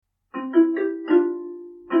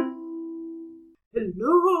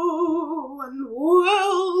Hello and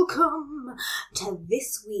welcome to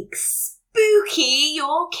this week's Spooky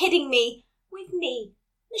You're Kidding Me with me,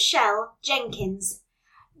 Michelle Jenkins.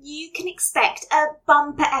 You can expect a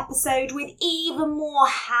bumper episode with even more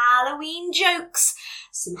Halloween jokes,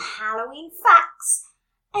 some Halloween facts,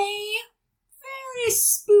 a very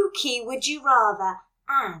spooky Would You Rather,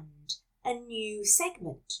 and a new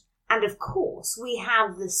segment. And of course, we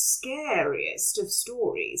have the scariest of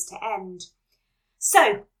stories to end.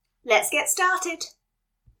 So, let's get started.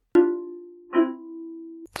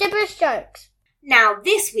 Gibberish jokes. Now,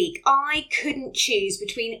 this week, I couldn't choose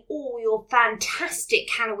between all your fantastic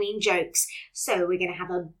Halloween jokes, so we're going to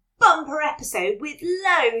have a bumper episode with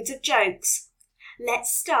loads of jokes.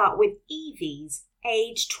 Let's start with Evie's,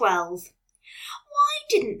 age 12. Why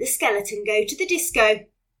didn't the skeleton go to the disco?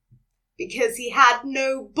 Because he had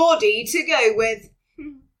no body to go with.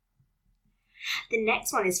 The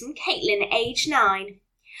next one is from Caitlin, age 9.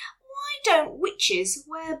 Why don't witches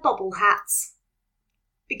wear bobble hats?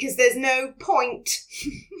 Because there's no point.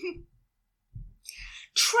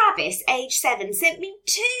 Travis, age 7, sent me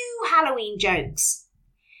 2 Halloween jokes.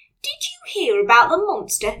 Did you hear about the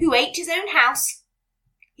monster who ate his own house?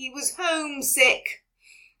 He was homesick.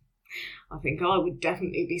 I think I would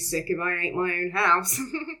definitely be sick if I ate my own house.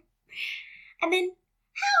 And then,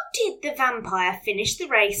 how did the vampire finish the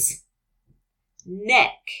race?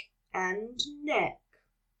 Neck and neck.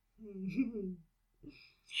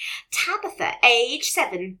 Tabitha, age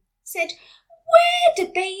 7, said, where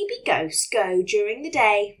do baby ghosts go during the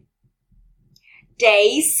day?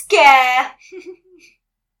 Day scare.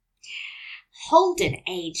 Holden,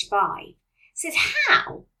 age 5, said,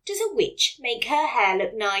 how does a witch make her hair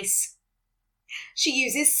look nice? She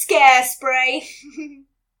uses scare spray.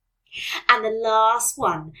 And the last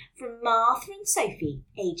one from Martha and Sophie,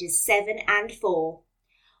 ages 7 and 4.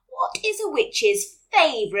 What is a witch's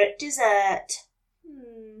favourite dessert?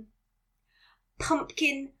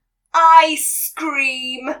 Pumpkin ice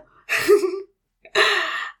cream.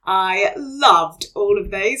 I loved all of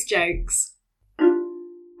those jokes.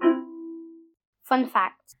 Fun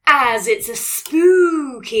fact. As it's a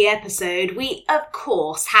spooky episode, we of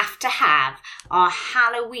course have to have our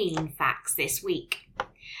Halloween facts this week.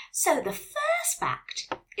 So the first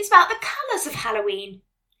fact is about the colours of Halloween.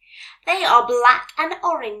 They are black and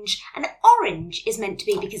orange is meant to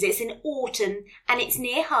be because it's in autumn and it's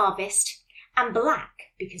near harvest, and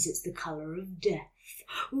black because it's the colour of death.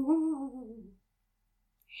 Ooh.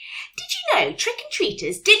 Did you know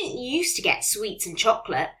trick-and-treaters didn't used to get sweets and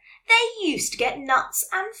chocolate? They used to get nuts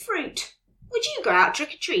and fruit. Would you go out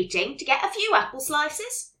trick-or-treating to get a few apple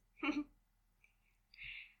slices?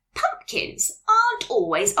 Pumpkins aren't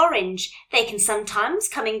always orange. They can sometimes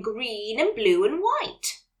come in green and blue and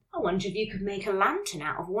white. I wonder if you could make a lantern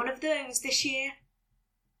out of one of those this year.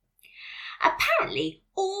 Apparently,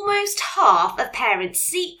 almost half of parents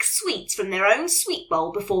seek sweets from their own sweet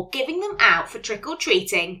bowl before giving them out for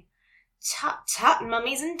trick-or-treating. Tut-tut,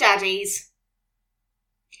 mummies and daddies.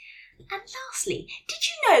 And lastly, did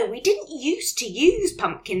you know we didn't used to use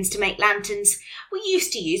pumpkins to make lanterns? We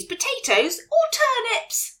used to use potatoes or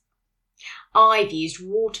turnips. I've used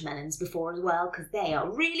watermelons before as well because they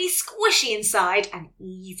are really squishy inside and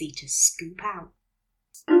easy to scoop out.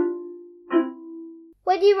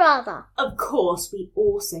 Would you rather? Of course, we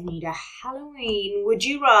also need a Halloween Would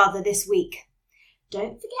You Rather this week.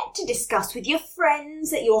 Don't forget to discuss with your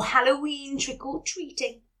friends at your Halloween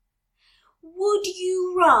trick-or-treating. Would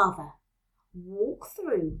you rather walk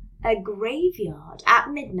through a graveyard at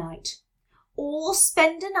midnight or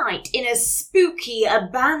spend a night in a spooky,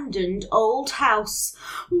 abandoned old house?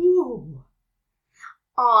 Ooh.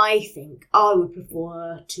 I think I would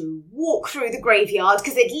prefer to walk through the graveyard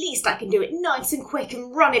because at least I can do it nice and quick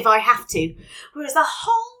and run if I have to, whereas the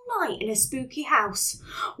whole night in a spooky house,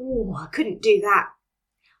 I couldn't do that.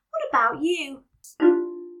 What about you?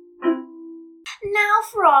 Now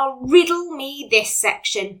for our Riddle Me This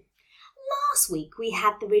section. Last week we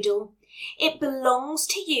had the riddle. It belongs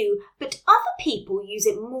to you, but other people use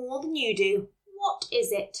it more than you do. What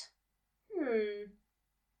is it?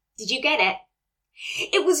 Did you get it?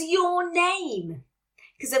 It was your name.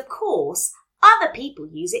 Because of course, other people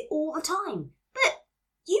use it all the time, but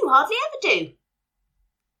you hardly ever do.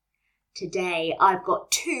 Today I've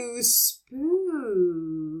got 2 spooky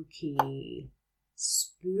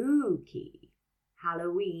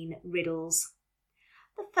Halloween riddles.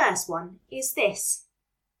 The first one is this.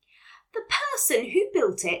 The person who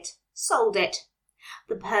built it sold it.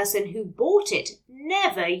 The person who bought it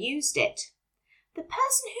never used it. The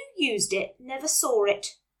person who used it never saw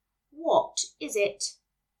it. What is it?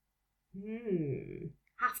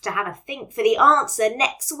 have to have a think for the answer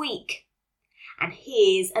next week. And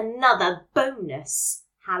here's another bonus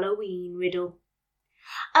Halloween riddle.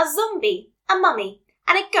 A zombie, a mummy,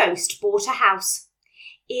 and a ghost bought a house.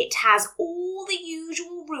 It has all the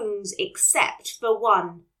usual rooms except for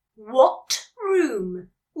one. What room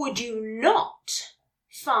would you not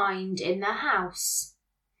find in the house?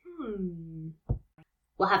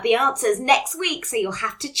 We'll have the answers next week, so you'll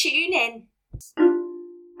have to tune in.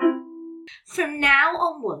 From now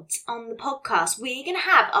onwards on the podcast, we're going to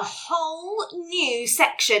have a whole new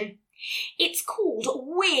section. It's called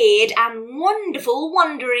Weird and Wonderful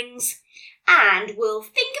Wonderings. And we'll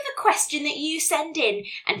think of a question that you send in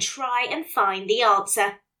and try and find the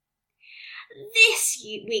answer. This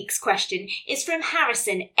week's question is from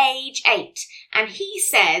Harrison, age 8, and he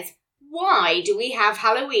says, why do we have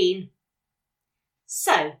Halloween?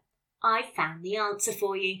 So, I found the answer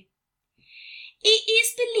for you. It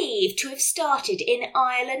is believed to have started in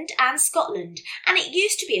Ireland and Scotland, and it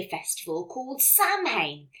used to be a festival called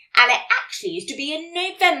Samhain, and it actually used to be in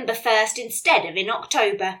November 1st instead of in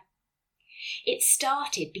October. It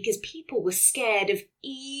started because people were scared of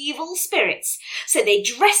evil spirits, so they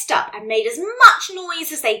dressed up and made as much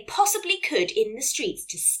noise as they possibly could in the streets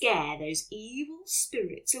to scare those evil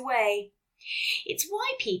spirits away. It's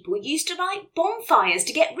why people used to light bonfires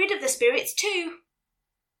to get rid of the spirits too.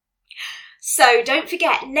 So don't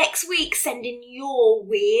forget, next week send in your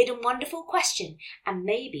weird and wonderful question and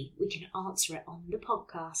maybe we can answer it on the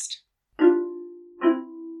podcast.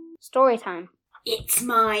 Story time. It's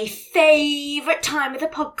my favourite time of the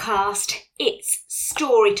podcast. It's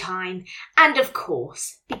story time. And of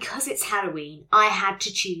course, because it's Halloween, I had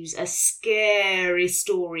to choose a scary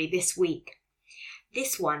story this week.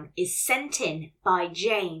 This one is sent in by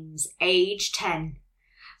James, age 10.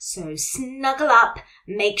 So snuggle up,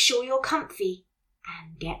 make sure you're comfy,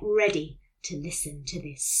 and get ready to listen to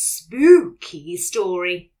this spooky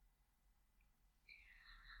story.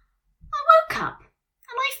 I woke up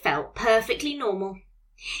and I felt perfectly normal.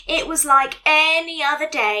 It was like any other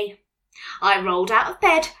day. I rolled out of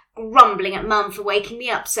bed, grumbling at Mum for waking me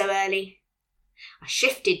up so early. I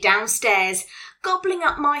shifted downstairs, gobbling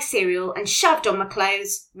up my cereal and shoved on my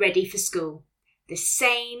clothes, ready for school. The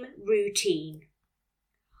same routine.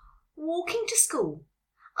 Walking to school,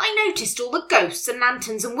 I noticed all the ghosts and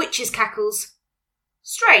lanterns and witches' cackles.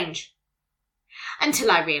 Strange. Until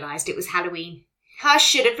I realised it was Halloween. I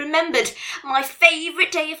should have remembered my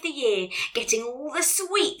favourite day of the year, getting all the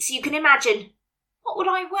sweets you can imagine. What would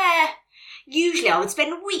I wear? Usually I would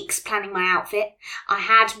spend weeks planning my outfit. I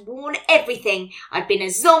had worn everything. I'd been a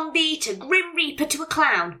zombie to Grim Reaper to a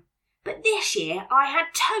clown. But this year I had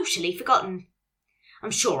totally forgotten.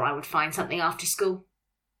 I'm sure I would find something after school.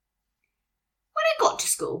 When I got to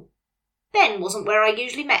school, Ben wasn't where I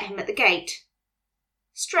usually met him at the gate.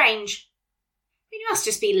 Strange. He must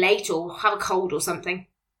just be late or have a cold or something.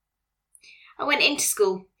 I went into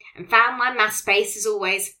school and found my maths space as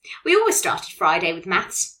always. We always started Friday with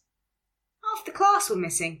maths. Half the class were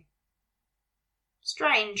missing.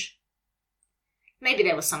 Strange. Maybe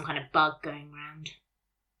there was some kind of bug going round.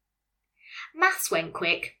 Maths went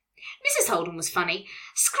quick. Mrs. Holden was funny,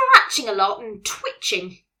 scratching a lot and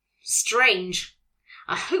twitching. Strange.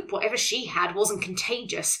 I hope whatever she had wasn't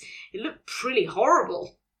contagious. It looked pretty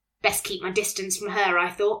horrible. Best keep my distance from her,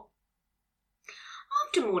 I thought.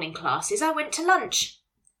 After morning classes, I went to lunch.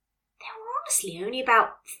 There were honestly only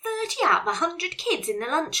about 30 out of 100 kids in the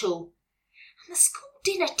lunch hall. And the school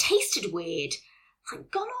dinner tasted weird,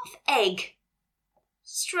 like gone-off egg.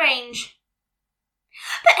 Strange.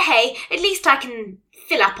 But hey, at least I can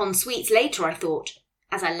fill up on sweets later, I thought,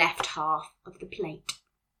 as I left half of the plate.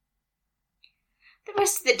 The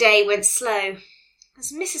rest of the day went slow,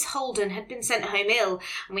 as Mrs. Holden had been sent home ill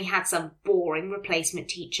and we had some boring replacement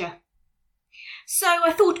teacher. So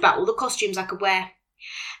I thought about all the costumes I could wear.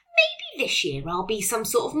 Maybe this year I'll be some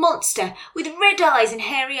sort of monster with red eyes and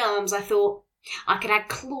hairy arms, I thought. I could add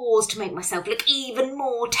claws to make myself look even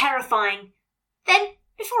more terrifying. Then,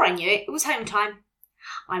 before I knew it, it was home time.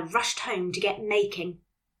 I rushed home to get making.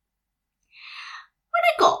 When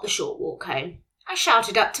I got the short walk home, I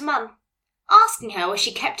shouted up to Mum, asking her where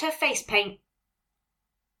she kept her face paint.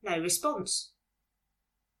 No response.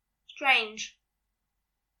 Strange.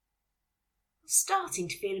 I was starting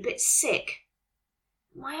to feel a bit sick.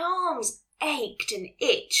 My arms ached and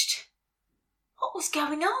itched. What was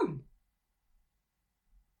going on?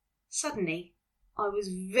 Suddenly, I was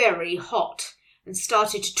very hot and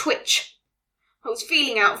started to twitch. I was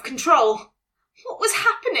feeling out of control. What was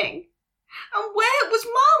happening? And where was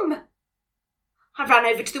Mum? I ran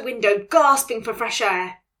over to the window, gasping for fresh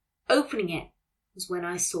air. Opening it was when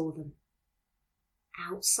I saw them.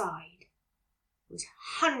 Outside was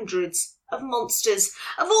hundreds of monsters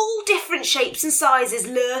of all different shapes and sizes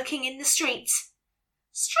lurking in the streets.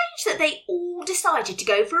 Strange that they all decided to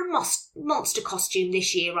go for a monster costume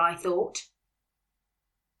this year, I thought.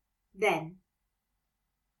 Then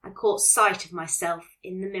I caught sight of myself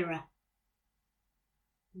in the mirror.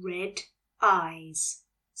 Red eyes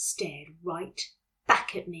stared right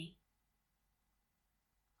back at me.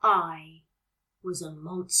 I was a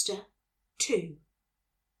monster too.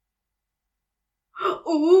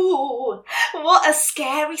 Ooh, what a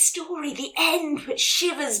scary story, the end put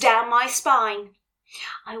shivers down my spine.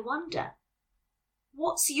 I wonder,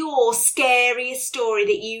 what's your scariest story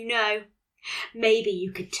that you know? Maybe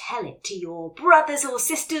you could tell it to your brothers or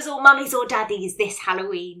sisters or mummies or daddies this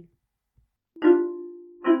Halloween.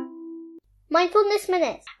 Mindfulness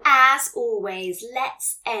Minute. As always,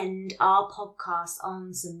 let's end our podcast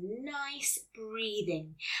on some nice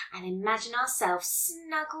breathing and imagine ourselves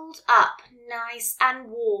snuggled up nice and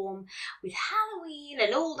warm with Halloween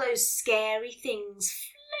and all those scary things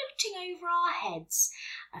floating over our heads,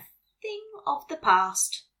 a thing of the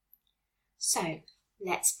past. So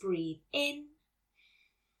let's breathe in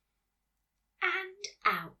and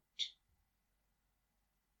out,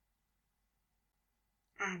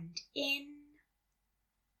 and in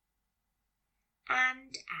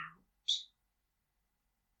and out.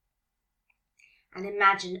 And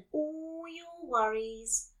imagine all your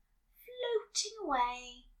worries floating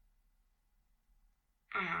away.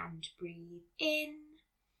 And breathe in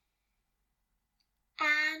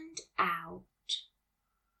and out.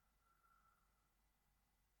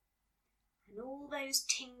 And all those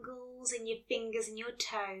tingles in your fingers and your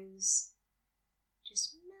toes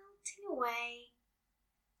just melting away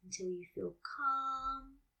until you feel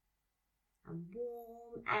calm and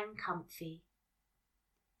warm and comfy.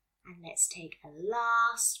 And let's take a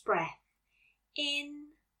last breath in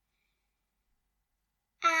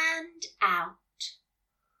and out.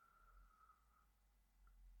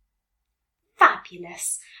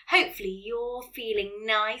 Fabulous. Hopefully you're feeling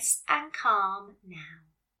nice and calm now.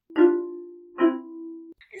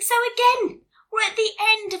 And so again, we're at the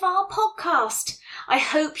end of our podcast. I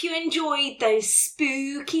hope you enjoyed those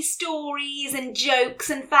spooky stories and jokes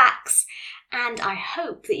and facts. And I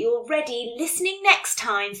hope that you're ready listening next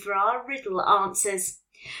time for our riddle answers.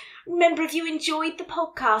 Remember, if you enjoyed the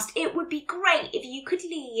podcast, it would be great if you could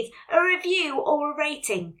leave a review or a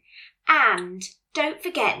rating. And don't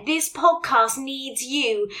forget, this podcast needs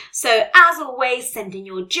you. So as always, send in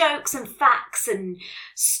your jokes and facts and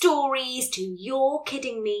stories to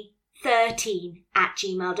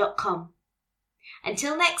yourkiddingme13@gmail.com.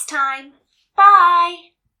 Until next time,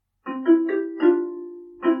 bye!